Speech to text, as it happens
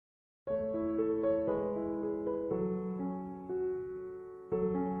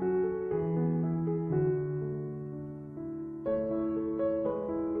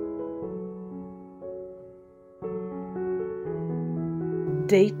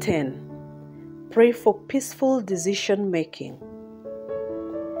Day 10. Pray for peaceful decision making.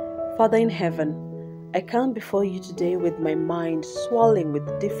 Father in heaven, I come before you today with my mind swirling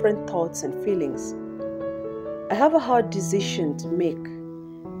with different thoughts and feelings. I have a hard decision to make,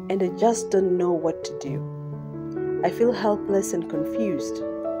 and I just don't know what to do. I feel helpless and confused.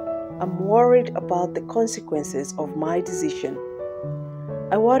 I'm worried about the consequences of my decision.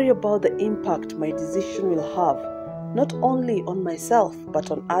 I worry about the impact my decision will have, not only on myself but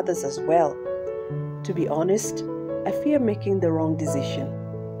on others as well. To be honest, I fear making the wrong decision.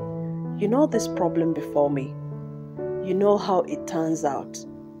 You know this problem before me. You know how it turns out.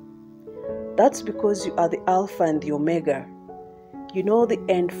 That's because you are the Alpha and the Omega. You know the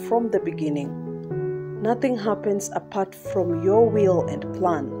end from the beginning. Nothing happens apart from your will and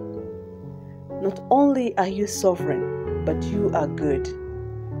plan. Not only are you sovereign, but you are good.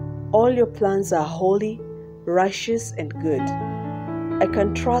 All your plans are holy, righteous, and good. I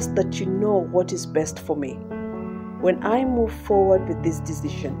can trust that you know what is best for me. When I move forward with this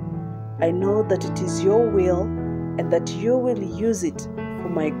decision, I know that it is your will and that you will use it for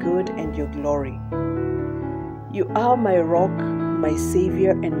my good and your glory. You are my rock, my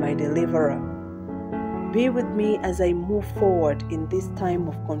savior, and my deliverer. Be with me as I move forward in this time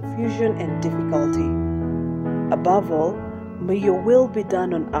of confusion and difficulty. Above all, may your will be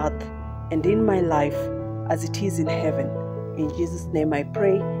done on earth and in my life as it is in heaven. In Jesus' name I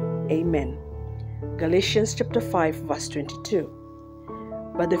pray, Amen. Galatians chapter 5 verse 22.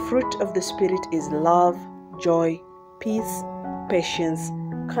 But the fruit of the Spirit is love, joy, peace, patience,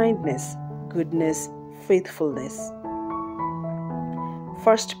 kindness, goodness, faithfulness.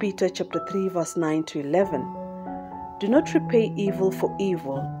 1 Peter chapter 3 verse 9 to 11. Do not repay evil for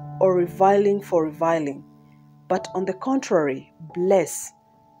evil or reviling for reviling, but on the contrary, bless.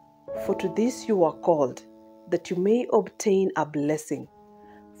 For to this you are called, that you may obtain a blessing.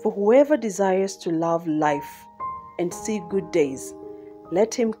 For whoever desires to love life and see good days,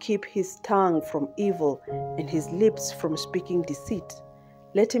 let him keep his tongue from evil and his lips from speaking deceit.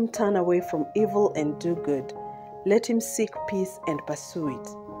 Let him turn away from evil and do good. Let him seek peace and pursue it.